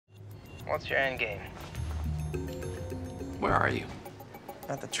What's your end game? Where are you?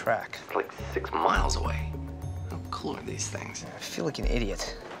 At the track. Like 6 miles away. How cool are these things? I feel like an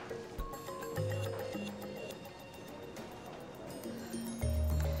idiot.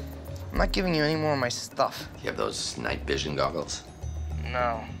 I'm not giving you any more of my stuff. You have those night vision goggles?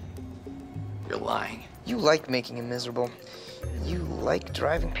 No. You're lying. You like making him miserable. You like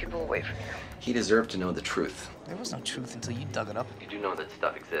driving people away from you. He deserved to know the truth. There was no truth until you dug it up. You do know that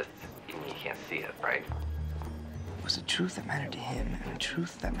stuff exists, even you can't see it, right? It was the truth that mattered to him and the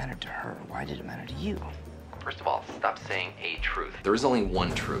truth that mattered to her. Why did it matter to you? First of all, stop saying a truth. There is only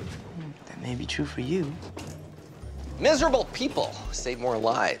one truth. That may be true for you. Miserable people save more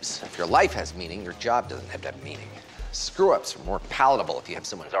lives. If your life has meaning, your job doesn't have to have meaning. Screw-ups are more palatable if you have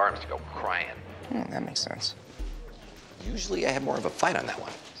someone's arms to go crying. That makes sense. Usually I have more of a fight on that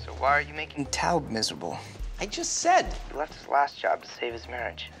one. So why are you making Taub miserable? I just said. He left his last job to save his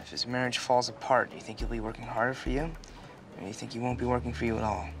marriage. If his marriage falls apart, do you think he'll be working harder for you? Or do you think he won't be working for you at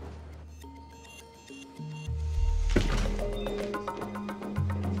all?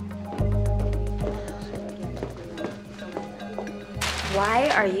 Why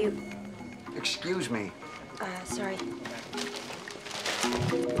are you... Excuse me. Sorry.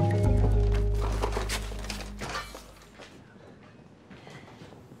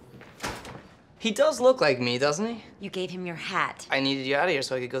 He does look like me, doesn't he? You gave him your hat. I needed you out of here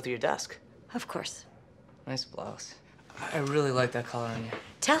so I could go through your desk. Of course. Nice blouse. I really like that color on you.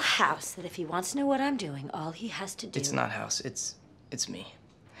 Tell House that if he wants to know what I'm doing, all he has to do... It's not House, it's me.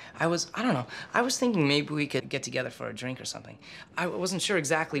 I don't know. I was thinking maybe we could get together for a drink or something. I wasn't sure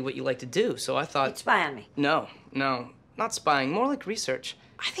exactly what you like to do, so I thought... You'd spy on me. No, not spying, more like research.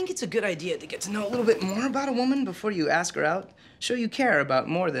 I think it's a good idea to get to know a little bit more about a woman before you ask her out. Show you care about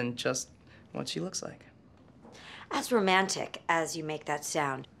more than just what she looks like. As romantic as you make that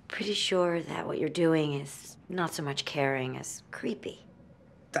sound, pretty sure that what you're doing is not so much caring as creepy.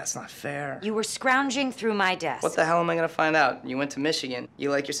 That's not fair. You were scrounging through my desk. What the hell am I gonna find out? You went to Michigan. You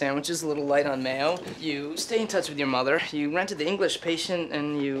like your sandwiches a little light on mayo. You stay in touch with your mother. You rented the English patient,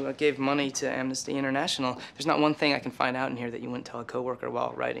 and you gave money to Amnesty International. There's not one thing I can find out in here that you wouldn't tell a coworker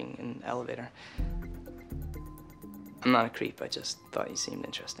while riding in an elevator. I'm not a creep. I just thought you seemed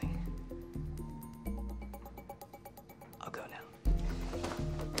interesting. I'll go now.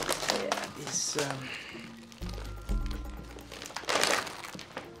 Yeah, these,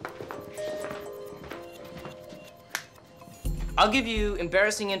 I'll give you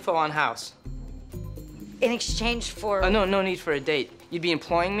embarrassing info on House. In exchange for... No need for a date. You'd be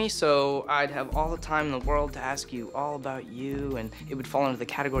employing me, so I'd have all the time in the world to ask you all about you, and it would fall under the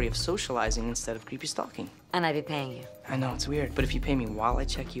category of socializing instead of creepy stalking. And I'd be paying you. I know, it's weird, but if you pay me while I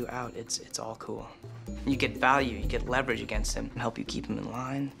check you out, it's all cool. You get value, you get leverage against him, and help you keep him in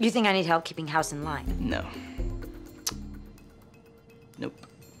line. You think I need help keeping House in line? No. Nope.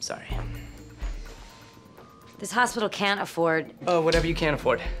 Sorry. This hospital can't afford... Oh, whatever you can't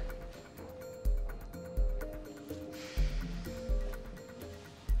afford.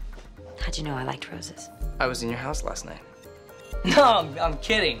 How'd you know I liked roses? I was in your house last night. No, I'm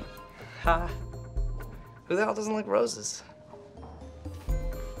kidding. Ha. Who the hell doesn't like roses?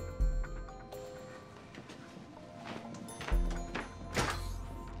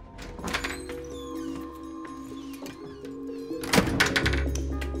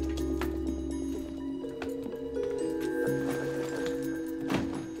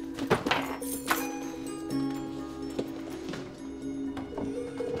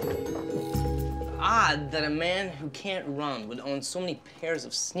 Odd that a man who can't run would own so many pairs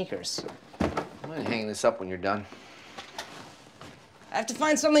of sneakers. I'm gonna hang this up when you're done. I have to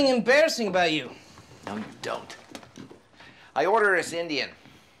find something embarrassing about you. No, you don't. I order this Indian.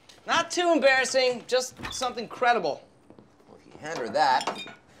 Not too embarrassing, just something credible. Well, if you hand her that,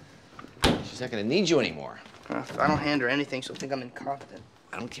 she's not gonna need you anymore. If I don't hand her anything, she'll think I'm incompetent.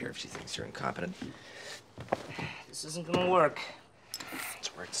 I don't care if she thinks you're incompetent. This isn't gonna work.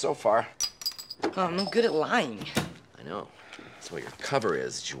 It's worked so far. Oh, I'm no good at lying. I know. That's what your cover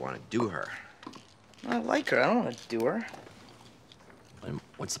is, that you want to do her. I like her. I don't want to do her. And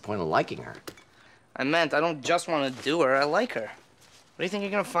what's the point of liking her? I meant I don't just want to do her. I like her. What do you think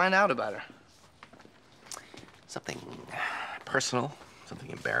you're going to find out about her? Something personal, something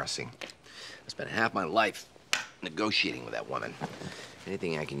embarrassing. I spent half my life negotiating with that woman.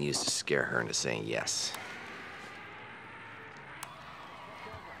 Anything I can use to scare her into saying yes.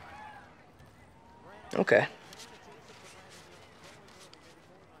 Okay.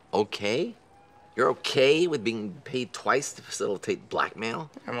 Okay? You're okay with being paid twice to facilitate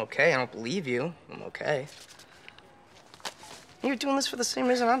blackmail? I'm okay. I don't believe you. I'm okay. You're doing this for the same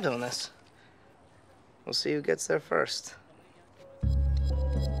reason I'm doing this. We'll see who gets there first.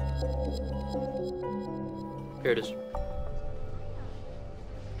 Here it is.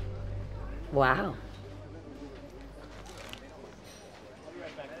 Wow.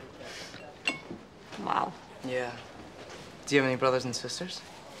 Wow. Yeah. Do you have any brothers and sisters?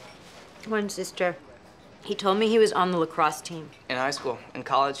 One sister. He told me he was on the lacrosse team. In high school. In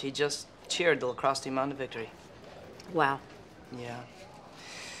college, he just cheered the lacrosse team on to victory. Wow. Yeah.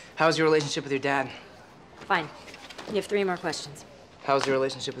 How's your relationship with your dad? Fine. You have 3 more questions. How's your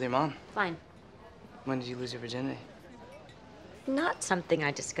relationship with your mom? Fine. When did you lose your virginity? Not something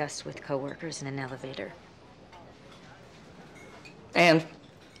I discuss with coworkers in an elevator. And,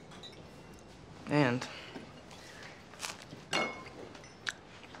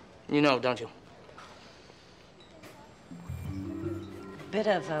 you know, don't you? Bit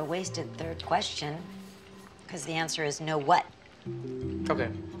of a wasted 3rd question, because the answer is no what? Okay,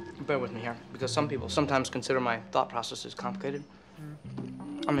 bear with me here, because some people sometimes consider my thought processes complicated.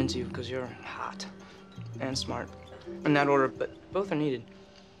 I'm into you because you're hot and smart. In that order, but both are needed.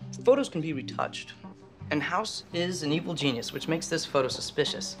 Photos can be retouched. And House is an evil genius, which makes this photo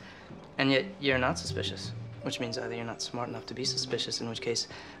suspicious. And yet, you're not suspicious, which means either you're not smart enough to be suspicious, in which case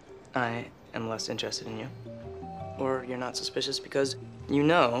I am less interested in you, or you're not suspicious because you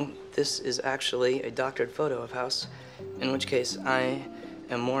know this is actually a doctored photo of House, in which case I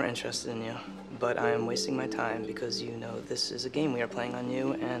am more interested in you, but I am wasting my time because you know this is a game we are playing on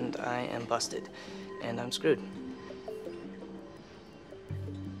you, and I am busted, and I'm screwed.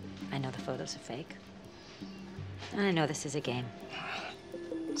 I know the photos are fake. And I know this is a game.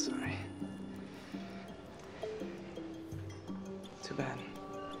 Sorry. Too bad.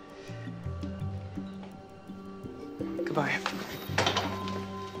 Goodbye.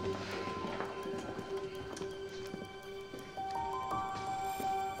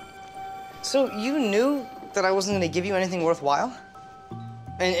 So you knew that I wasn't going to give you anything worthwhile?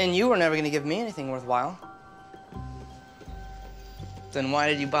 And you were never going to give me anything worthwhile? Then why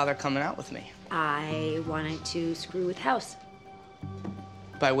did you bother coming out with me? I wanted to screw with House.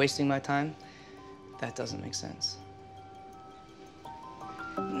 By wasting my time? That doesn't make sense.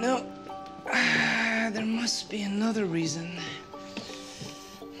 No. There must be another reason.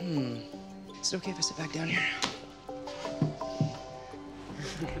 Is it okay if I sit back down here?